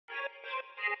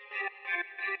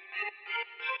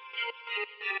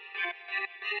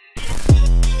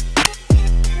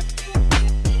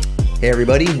Hey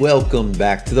everybody, welcome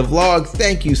back to the vlog.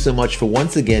 Thank you so much for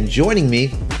once again joining me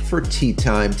for tea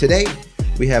time. Today,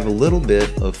 we have a little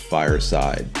bit of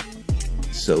fireside.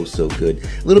 So good.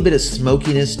 A little bit of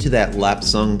smokiness to that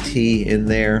Lapsang tea in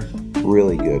there.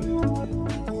 Really good.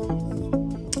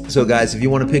 So guys, if you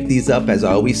want to pick these up, as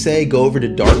I always say, go over to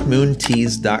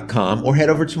darkmoonteas.com or head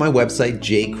over to my website,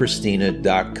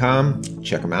 JCristina.com.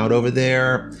 Check them out over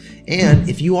there. And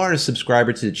if you are a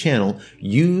subscriber to the channel,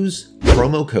 use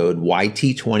promo code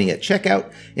YT20 at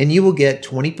checkout and you will get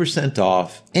 20%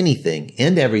 off anything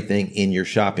and everything in your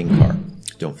shopping cart.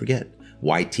 Don't forget,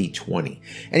 YT20.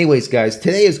 Anyways, guys,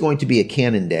 today is going to be a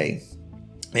Canon day.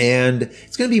 And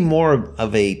it's going to be more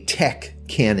of a tech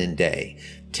Canon day.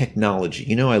 Technology.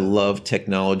 You know, I love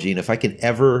technology, and if I can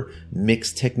ever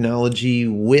mix technology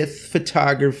with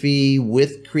photography,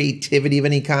 with creativity of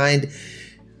any kind,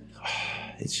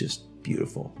 it's just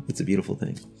beautiful. It's a beautiful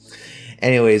thing.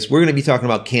 Anyways, we're going to be talking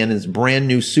about Canon's brand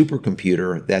new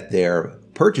supercomputer that they're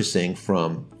purchasing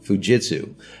from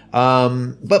Fujitsu.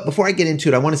 But before I get into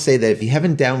it, I want to say that if you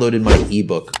haven't downloaded my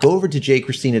ebook, go over to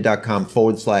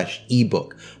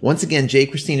jcristina.com/ebook. Once again,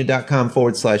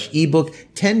 jcristina.com/ebook,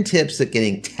 10 tips at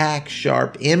getting tack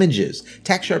sharp images.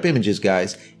 Tack sharp images,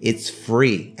 guys. It's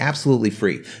free, absolutely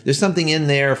free. There's something in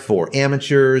there for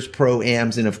amateurs,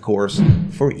 pro-ams, and of course,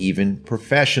 for even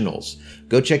professionals.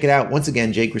 Go check it out. Once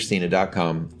again,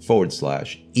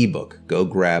 jcristina.com/ebook. Go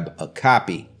grab a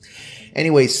copy.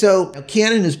 Anyway, so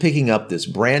Canon is picking up this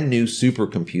brand new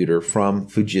supercomputer from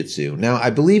Fujitsu. Now, I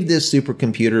believe this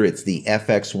supercomputer, it's the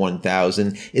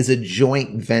FX-1000, is a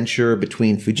joint venture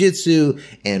between Fujitsu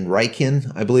and Riken,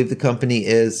 I believe the company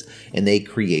is, and they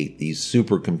create these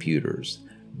supercomputers.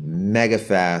 Mega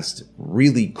fast,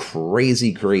 really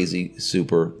crazy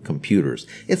supercomputers.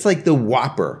 It's like the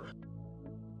Whopper.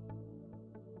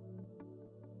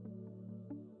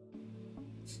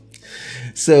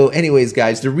 So anyways,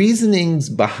 guys, the reasonings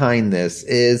behind this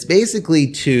is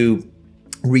basically to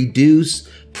reduce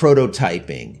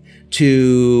prototyping,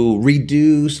 to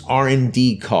reduce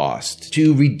R&D cost,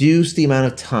 to reduce the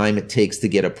amount of time it takes to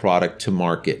get a product to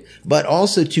market, but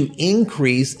also to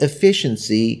increase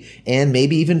efficiency and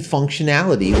maybe even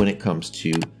functionality when it comes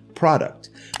to product.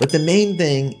 But the main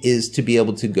thing is to be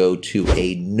able to go to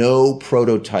a no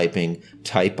prototyping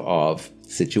type of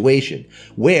situation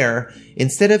where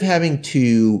instead of having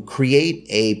to create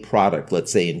a product, let's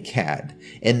say in CAD,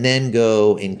 and then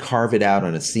go and carve it out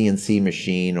on a CNC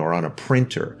machine or on a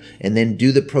printer and then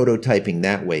do the prototyping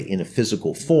that way in a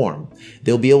physical form,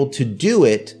 they'll be able to do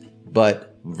it,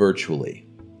 but virtually.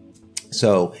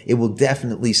 So it will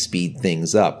definitely speed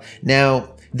things up.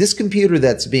 Now, this computer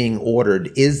that's being ordered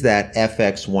is that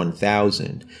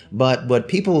FX-1000, but what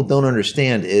people don't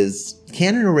understand is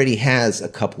Canon already has a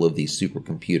couple of these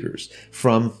supercomputers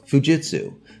from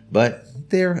Fujitsu, but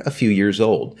they're a few years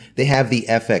old. They have the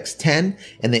FX-10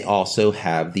 and they also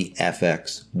have the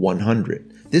FX-100.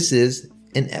 This is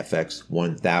an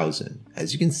FX-1000.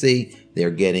 As you can see, they're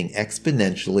getting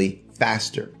exponentially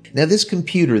faster. Now this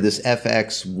computer, this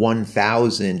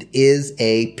FX-1000, is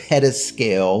a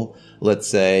petascale, let's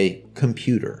say,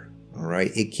 computer. All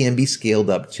right. It can be scaled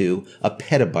up to a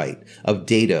petabyte of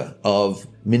data, of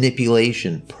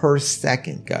manipulation per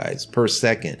second, guys, per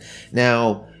second.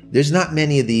 Now, there's not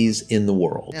many of these in the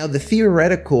world. Now, the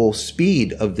theoretical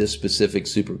speed of this specific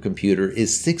supercomputer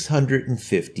is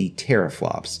 650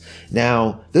 teraflops.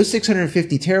 Now, those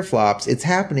 650 teraflops, it's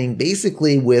happening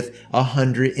basically with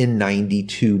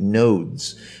 192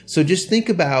 nodes. So just think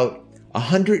about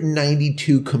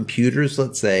 192 computers,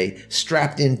 let's say,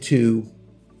 strapped into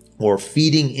or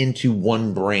feeding into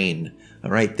one brain. All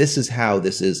right, this is how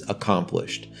this is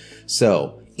accomplished.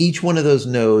 So each one of those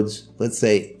nodes, let's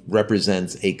say,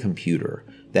 represents a computer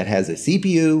that has a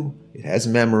CPU, it has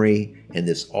memory, and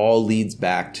this all leads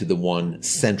back to the one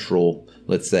central,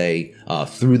 let's say,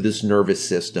 through this nervous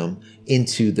system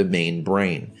into the main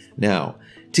brain. Now,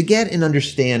 to get an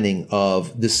understanding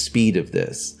of the speed of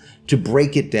this, to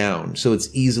break it down so it's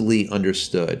easily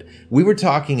understood, we were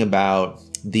talking about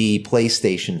the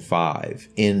PlayStation 5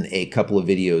 in a couple of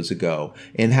videos ago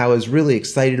and how I was really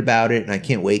excited about it and I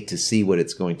can't wait to see what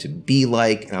it's going to be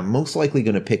like. And I'm most likely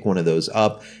going to pick one of those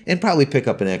up and probably pick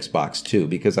up an Xbox too,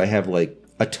 because I have like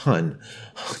a ton,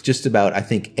 just about I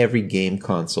think every game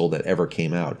console that ever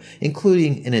came out,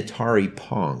 including an Atari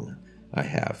Pong I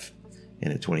have,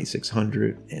 and a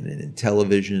 2600 and an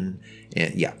Intellivision,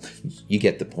 and yeah, you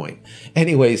get the point.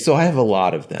 Anyway, so I have a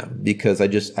lot of them because I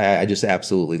just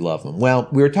absolutely love them. Well,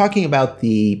 we were talking about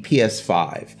the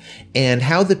PS5 and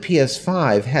how the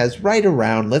PS5 has right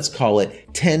around, let's call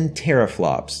it 10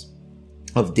 teraflops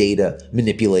of data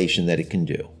manipulation that it can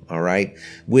do. all right,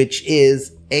 which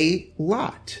is a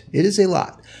lot. It is a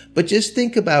lot. But just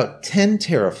think about 10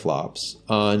 teraflops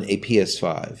on a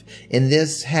PS5 and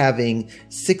this having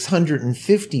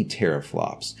 650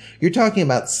 teraflops. You're talking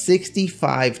about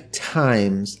 65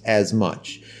 times as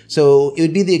much. So it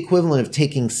would be the equivalent of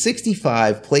taking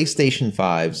 65 PlayStation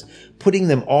 5s, putting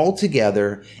them all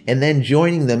together, and then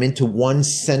joining them into one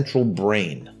central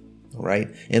brain. Right?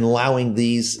 And allowing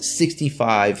these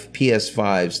 65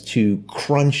 PS5s to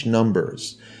crunch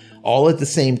numbers all at the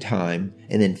same time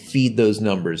and then feed those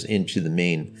numbers into the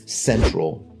main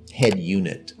central head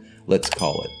unit, let's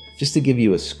call it, just to give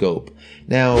you a scope.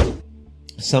 Now,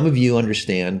 some of you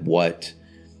understand what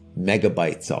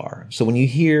megabytes are. So when you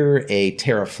hear a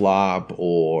teraflop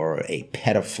or a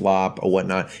petaflop or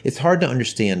whatnot, it's hard to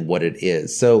understand what it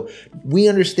is. So we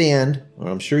understand, or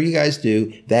I'm sure you guys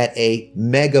do, that a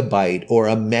megabyte or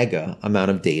a mega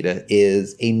amount of data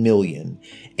is a million.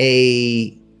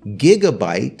 A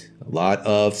gigabyte, a lot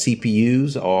of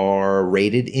CPUs are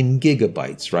rated in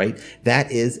gigabytes, right? That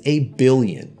is a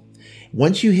billion.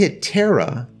 Once you hit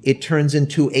tera, it turns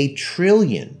into a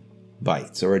trillion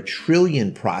bytes or a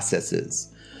trillion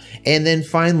processes. And then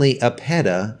finally, a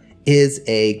peta is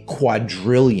a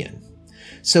quadrillion.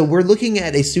 So we're looking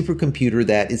at a supercomputer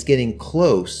that is getting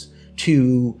close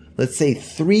to, let's say,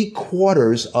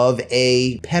 3/4 of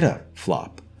a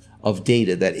petaflop of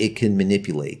data that it can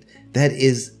manipulate. That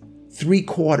is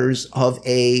 3/4 of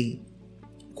a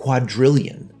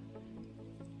quadrillion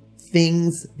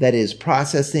things that is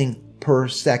processing per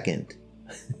second.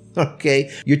 Okay,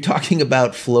 you're talking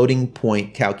about floating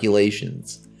point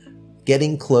calculations,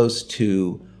 getting close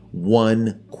to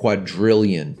 1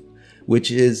 quadrillion,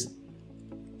 which is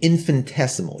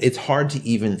infinitesimal. It's hard to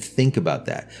even think about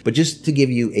that. But just to give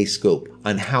you a scope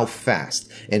on how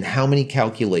fast and how many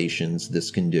calculations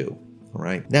this can do. All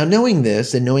right. Now, knowing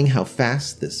this and knowing how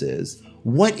fast this is,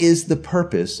 what is the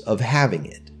purpose of having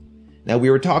it? Now, we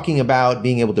were talking about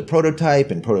being able to prototype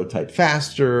and prototype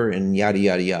faster and yada,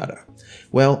 yada, yada.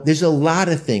 Well, there's a lot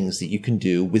of things that you can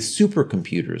do with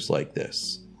supercomputers like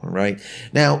this. All right.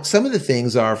 Now, some of the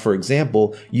things are, for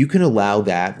example, you can allow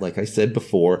that, like I said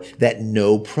before, that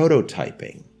no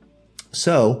prototyping.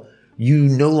 So you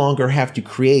no longer have to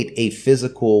create a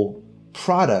physical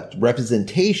product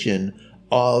representation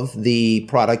of the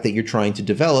product that you're trying to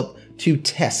develop to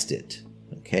test it.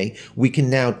 Okay. We can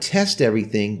now test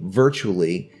everything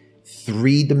virtually,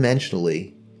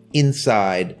 3-dimensionally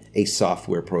inside a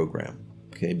software program.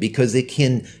 Okay. Because it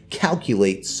can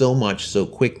calculate so much so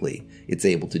quickly. It's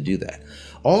able to do that.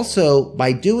 Also,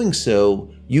 by doing so,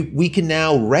 we can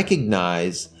now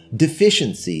recognize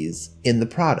deficiencies in the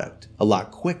product a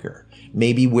lot quicker.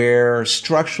 Maybe where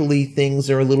structurally things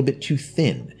are a little bit too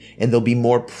thin and they'll be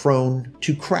more prone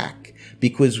to crack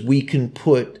because we can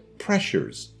put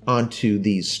pressures onto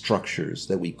these structures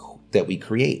that we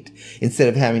create instead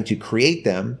of having to create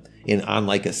them on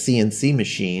like a CNC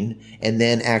machine and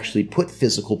then actually put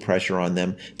physical pressure on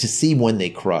them to see when they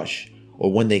crush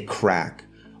or when they crack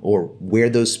or where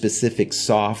those specific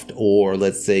soft or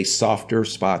let's say softer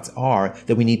spots are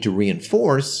that we need to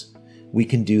reinforce. We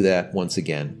can do that once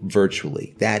again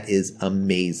virtually. That is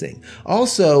amazing.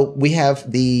 Also, we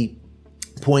have the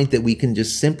point that we can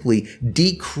just simply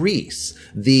decrease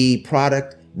the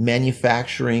product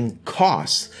manufacturing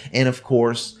costs and of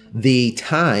course the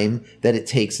time that it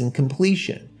takes in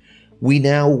completion. We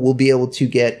now will be able to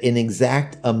get an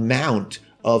exact amount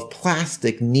of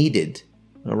plastic needed.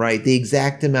 All right, the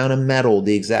exact amount of metal,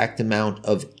 the exact amount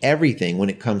of everything when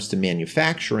it comes to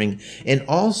manufacturing, and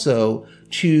also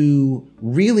to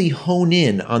really hone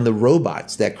in on the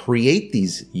robots that create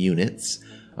these units,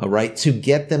 all right, to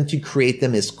get them to create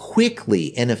them as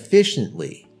quickly and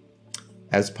efficiently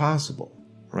as possible,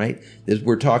 right?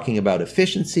 We're talking about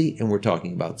efficiency and we're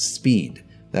talking about speed.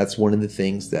 That's one of the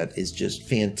things that is just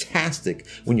fantastic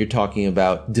when you're talking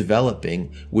about developing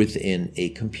within a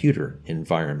computer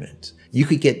environment. You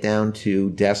could get down to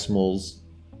decimals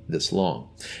this long.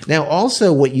 Now,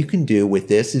 also what you can do with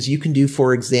this is you can do,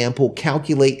 for example,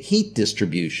 calculate heat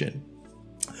distribution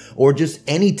or just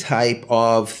any type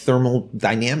of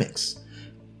thermodynamics.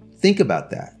 Think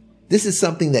about that. This is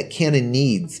something that Canon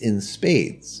needs in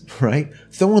spades, right?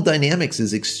 Thermodynamics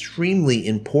is extremely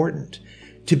important.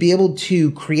 To be able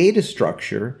to create a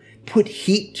structure, put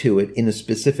heat to it in a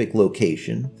specific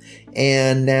location,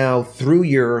 and now through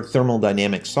your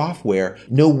thermodynamic software,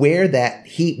 know where that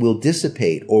heat will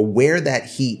dissipate or where that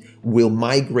heat will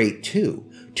migrate to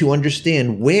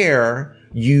understand where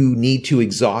you need to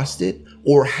exhaust it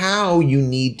or how you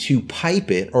need to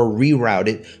pipe it or reroute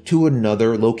it to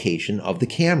another location of the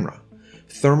camera.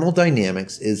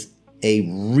 Thermodynamics is a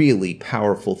really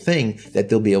powerful thing that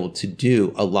they'll be able to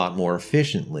do a lot more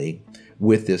efficiently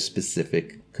with this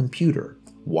specific computer.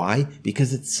 Why?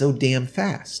 Because it's so damn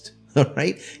fast. All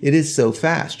right? It is so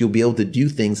fast. You'll be able to do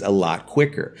things a lot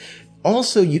quicker.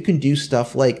 Also, you can do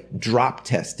stuff like drop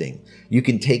testing. You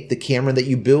can take the camera that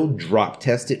you build, drop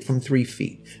test it from 3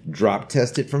 feet, drop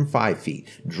test it from 5 feet,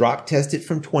 drop test it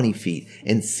from 20 feet,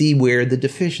 and see where the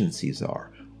deficiencies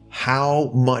are.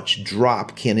 How much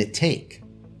drop can it take?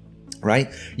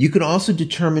 Right? You can also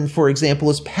determine, for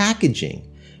example, as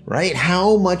packaging, right?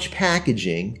 How much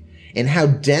packaging and how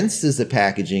dense does the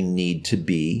packaging need to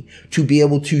be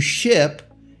able to ship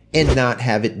and not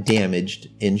have it damaged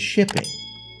in shipping?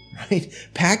 Right?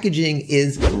 Packaging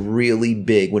is really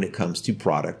big when it comes to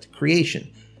product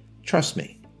creation. Trust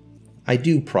me, I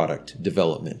do product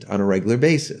development on a regular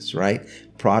basis, right?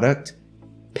 Product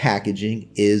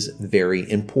packaging is very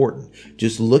important.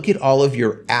 Just look at all of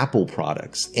your Apple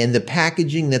products and the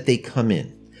packaging that they come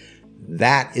in.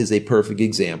 That is a perfect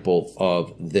example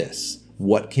of this.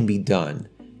 What can be done?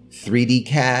 3D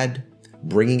CAD,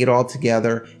 bringing it all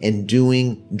together and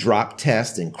doing drop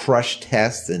tests and crush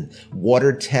tests and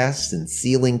water tests and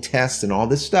sealing tests and all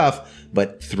this stuff,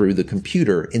 but through the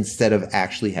computer instead of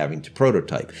actually having to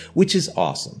prototype, which is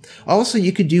awesome. Also,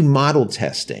 you could do model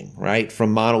testing, right?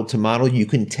 From model to model, you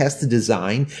can test the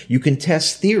design, you can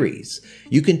test theories,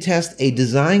 you can test a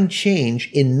design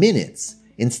change in minutes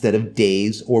instead of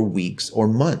days or weeks or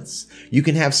months. You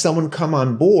can have someone come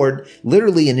on board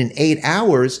literally in 8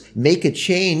 hours, make a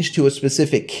change to a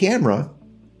specific camera,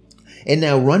 and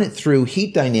now run it through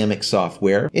heat dynamic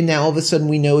software. And now all of a sudden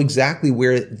we know exactly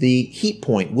where the heat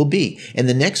point will be. And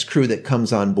the next crew that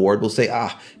comes on board will say,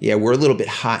 yeah, we're a little bit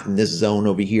hot in this zone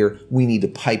over here. We need to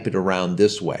pipe it around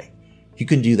this way. You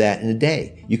can do that in a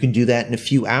day. You can do that in a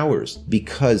few hours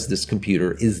because this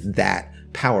computer is that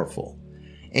powerful.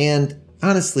 And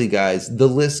honestly, guys, the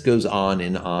list goes on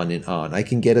and on and on. I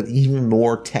can get even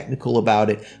more technical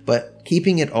about it, but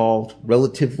keeping it all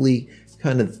relatively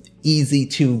kind of easy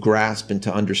to grasp and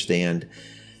to understand,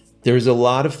 there's a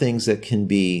lot of things that can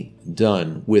be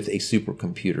done with a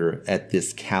supercomputer at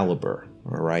this caliber.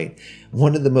 All right.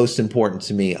 One of the most important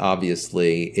to me,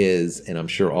 obviously, is, and I'm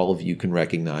sure all of you can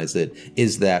recognize it,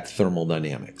 is that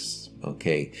thermodynamics.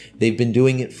 Okay, they've been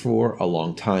doing it for a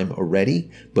long time already,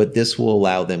 but this will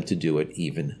allow them to do it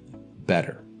even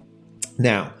better.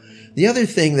 Now, the other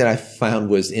thing that I found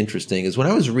was interesting is when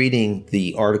I was reading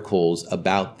the articles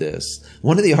about this,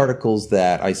 one of the articles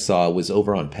that I saw was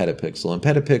over on Petapixel, and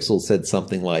Petapixel said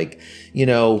something like, you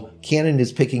know, Canon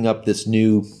is picking up this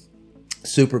new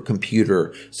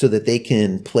supercomputer so that they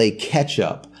can play catch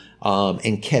up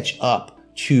and catch up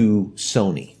to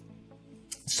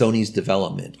Sony's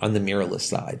development on the mirrorless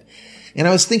side. And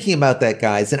I was thinking about that,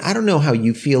 guys, and I don't know how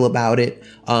you feel about it.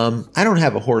 I don't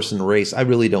have a horse in the race. I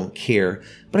really don't care.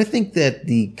 But I think that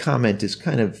the comment is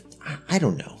kind of, I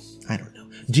don't know.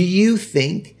 Do you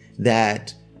think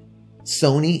that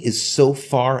Sony is so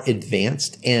far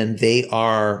advanced and they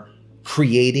are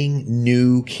creating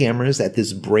new cameras at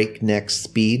this breakneck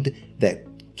speed that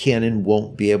Canon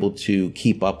won't be able to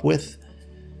keep up with?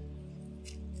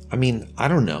 I mean, I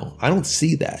don't know. I don't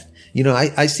see that. You know,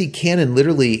 I see Canon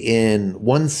literally in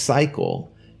one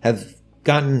cycle have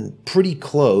gotten pretty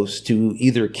close to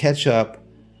either catch up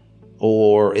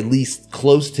or at least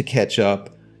close to catch up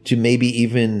to maybe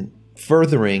even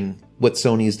furthering what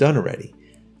Sony has done already.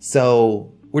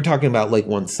 So we're talking about like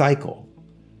one cycle.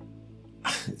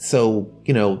 So,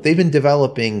 you know, they've been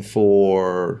developing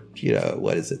for, you know,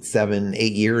 what is it, 7,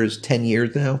 8 years, 10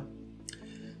 years now?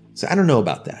 So I don't know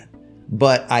about that.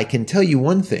 But I can tell you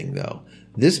one thing, though.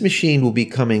 This machine will be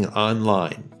coming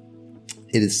online.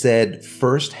 It is said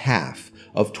first half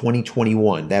of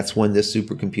 2021. That's when this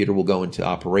supercomputer will go into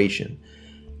operation.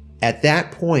 At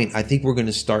that point, I think we're going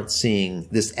to start seeing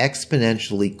this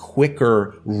exponentially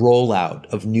quicker rollout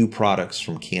of new products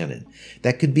from Canon.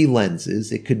 That could be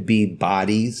lenses, it could be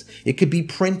bodies, it could be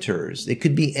printers, it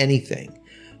could be anything.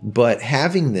 But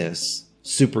having this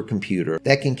supercomputer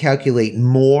that can calculate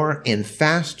more and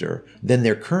faster than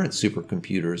their current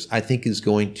supercomputers, I think is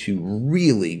going to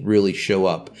really, really show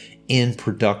up in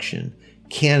production,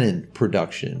 Canon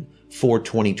production for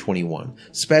 2021,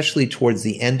 especially towards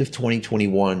the end of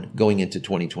 2021 going into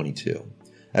 2022.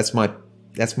 That's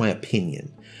my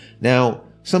opinion. Now,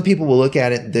 some people will look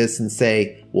at this and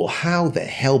say, well, how the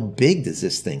hell big does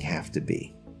this thing have to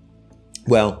be?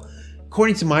 Well,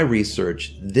 according to my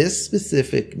research, this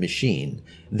specific machine,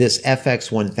 this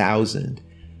FX-1000,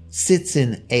 sits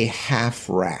in a half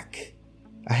rack.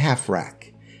 A half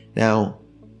rack. Now,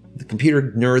 the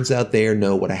computer nerds out there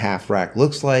know what a half rack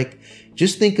looks like.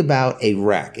 Just think about a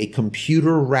rack, a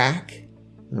computer rack,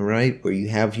 all right, where you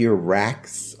have your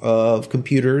racks of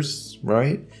computers,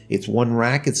 right? It's one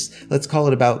rack. It's, let's call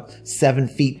it about 7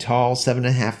 feet tall,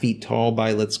 7.5 feet tall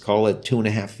by, let's call it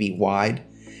 2.5 feet wide.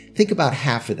 Think about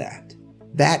half of that.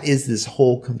 That is this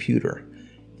whole computer.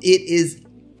 It is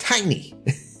tiny.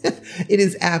 It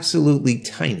is absolutely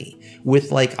tiny,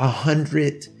 with like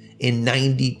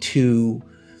 192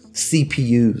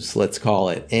 CPUs, let's call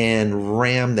it, and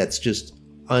RAM that's just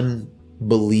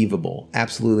unbelievable,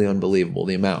 absolutely unbelievable,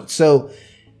 the amount. So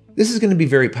this is going to be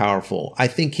very powerful. I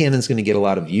think Canon's going to get a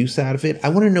lot of use out of it. I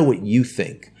want to know what you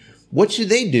think. What should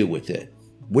they do with it?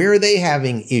 Where are they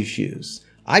having issues?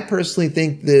 I personally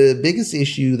think the biggest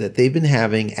issue that they've been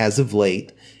having as of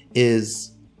late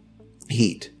is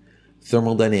heat,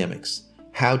 thermodynamics,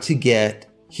 how to get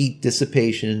heat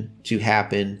dissipation to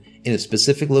happen in a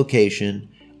specific location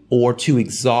or to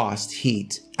exhaust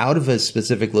heat out of a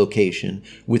specific location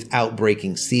without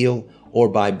breaking seal or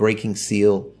by breaking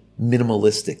seal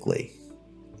minimalistically.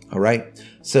 All right.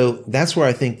 So that's where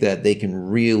I think that they can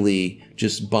really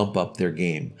just bump up their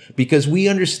game, because we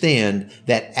understand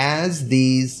that as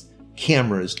these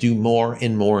cameras do more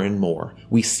and more and more,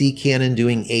 we see Canon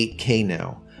doing 8K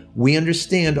now. We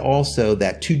understand also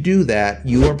that to do that,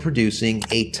 you are producing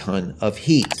a ton of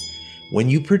heat. When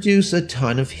you produce a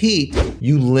ton of heat,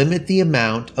 you limit the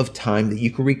amount of time that you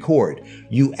can record.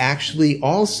 You actually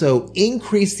also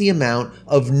increase the amount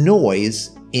of noise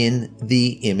in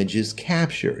the images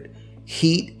captured.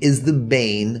 Heat is the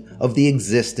bane of the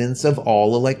existence of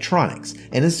all electronics,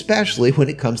 and especially when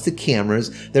it comes to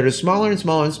cameras that are smaller and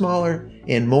smaller and smaller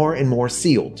and more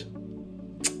sealed.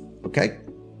 Okay?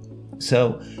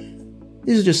 So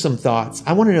these are just some thoughts.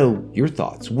 I want to know your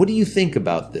thoughts. What do you think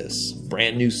about this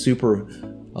brand new super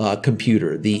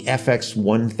computer, the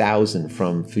FX-1000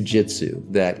 from Fujitsu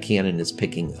that Canon is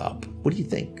picking up? What do you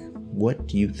think? What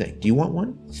do you think? Do you want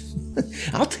one?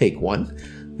 I'll take one.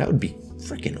 That would be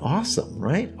freaking awesome,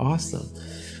 right? Awesome.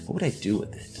 What would I do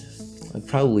with it? I'd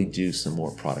probably do some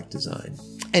more product design.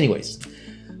 Anyways,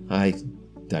 I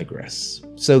digress.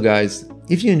 So guys,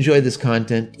 if you enjoy this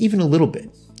content even a little bit,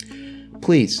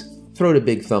 please throw it a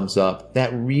big thumbs up.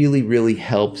 That really, really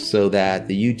helps so that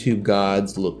the YouTube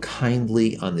gods look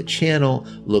kindly on the channel,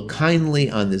 look kindly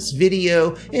on this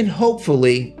video, and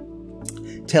hopefully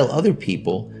tell other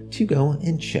people to go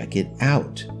and check it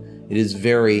out. It is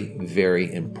very,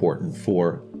 very important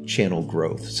for channel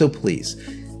growth. So please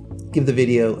give the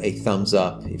video a thumbs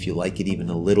up if you like it even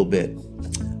a little bit.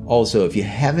 Also, if you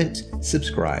haven't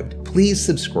subscribed, please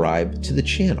subscribe to the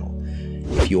channel.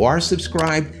 If you are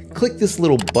subscribed, click this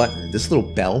little button, this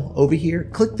little bell over here.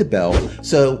 Click the bell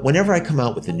so whenever I come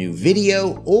out with a new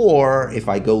video or if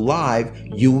I go live,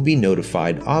 you will be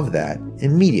notified of that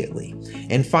immediately.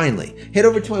 And finally, head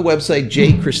over to my website,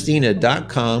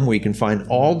 JCristina.com, where you can find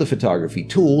all the photography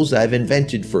tools I've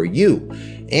invented for you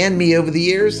and me over the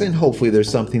years, and hopefully there's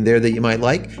something there that you might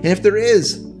like. And if there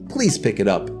is, please pick it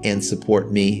up and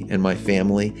support me and my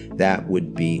family. That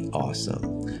would be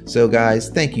awesome. So guys,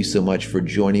 thank you so much for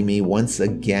joining me once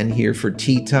again here for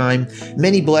Tea Time.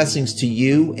 Many blessings to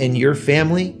you and your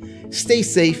family. Stay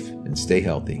safe and stay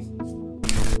healthy.